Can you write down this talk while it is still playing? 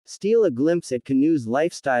Steal a glimpse at Canoo's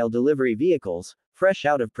lifestyle delivery vehicles, fresh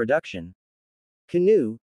out of production.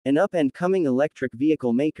 Canoo, an up-and-coming electric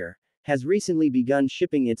vehicle maker, has recently begun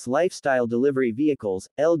shipping its lifestyle delivery vehicles,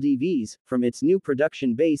 LDVs, from its new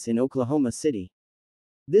production base in Oklahoma City.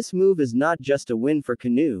 This move is not just a win for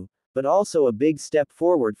Canoo, but also a big step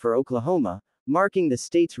forward for Oklahoma, marking the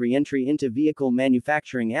state's re-entry into vehicle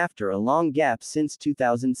manufacturing after a long gap since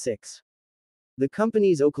 2006. The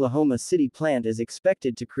company's Oklahoma City plant is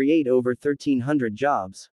expected to create over 1,300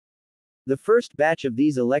 jobs. The first batch of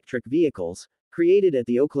these electric vehicles, created at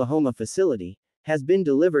the Oklahoma facility, has been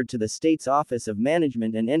delivered to the state's Office of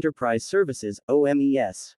Management and Enterprise Services,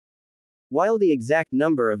 OMES. While the exact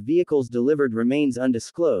number of vehicles delivered remains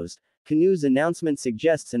undisclosed, Canoo's announcement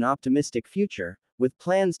suggests an optimistic future, with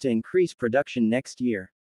plans to increase production next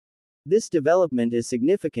year. This development is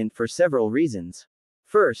significant for several reasons.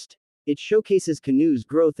 First, it showcases Canoo's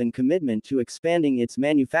growth and commitment to expanding its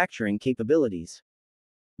manufacturing capabilities.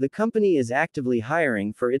 The company is actively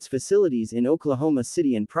hiring for its facilities in Oklahoma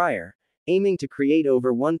City and Pryor, aiming to create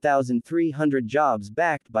over 1,300 jobs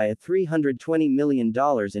backed by a $320 million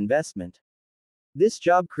investment. This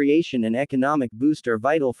job creation and economic boost are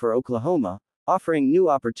vital for Oklahoma, offering new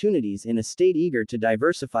opportunities in a state eager to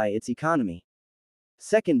diversify its economy.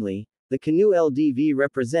 Secondly, the Canoo LDV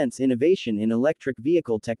represents innovation in electric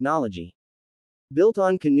vehicle technology. Built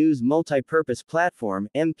on Canoo's multi-purpose platform,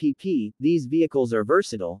 MPP, these vehicles are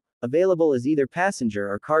versatile, available as either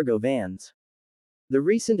passenger or cargo vans. The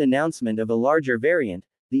recent announcement of a larger variant,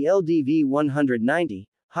 the LDV 190,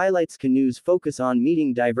 highlights Canoo's focus on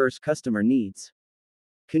meeting diverse customer needs.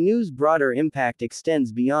 Canoo's broader impact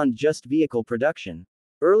extends beyond just vehicle production.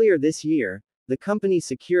 Earlier this year, the company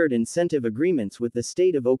secured incentive agreements with the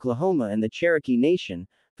state of Oklahoma and the Cherokee Nation,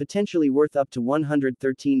 potentially worth up to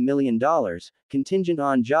 $113 million, contingent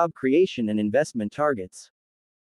on job creation and investment targets.